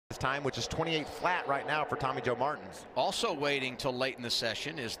time, which is 28 flat right now for Tommy Joe Martins. Also waiting till late in the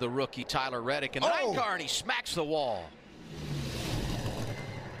session is the rookie Tyler Reddick in the 9 car, and he smacks the wall.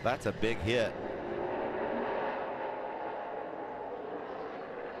 That's a big hit.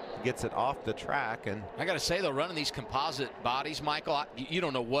 Gets it off the track, and I got to say, though, running these composite bodies, Michael, you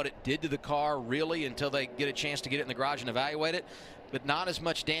don't know what it did to the car really until they get a chance to get it in the garage and evaluate it. But not as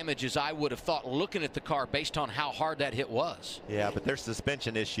much damage as I would have thought looking at the car based on how hard that hit was. Yeah, but there's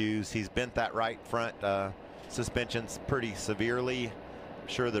suspension issues. He's bent that right front suspensions pretty severely. I'm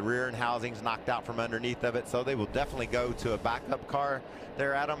sure the rear end housing's knocked out from underneath of it, so they will definitely go to a backup car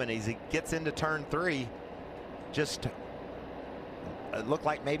there at him. And as he gets into turn 3, just it looked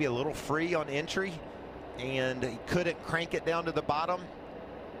like maybe a little free on entry, and he couldn't crank it down to the bottom.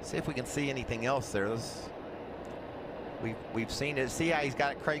 See if we can see anything else there. We've seen it. See how he's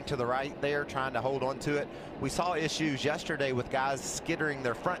got it cranked to the right there, trying to hold on to it. We saw issues yesterday with guys skittering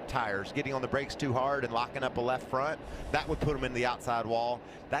their front tires, getting on the brakes too hard and locking up a left front. That would put him in the outside wall.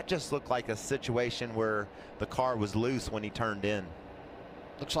 That just looked like a situation where the car was loose when he turned in.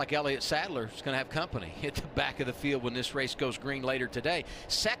 Looks like Elliott Sadler is going to have company at the back of the field when this race goes green later today.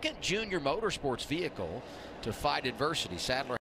 Second junior motorsports vehicle to fight adversity. Sadler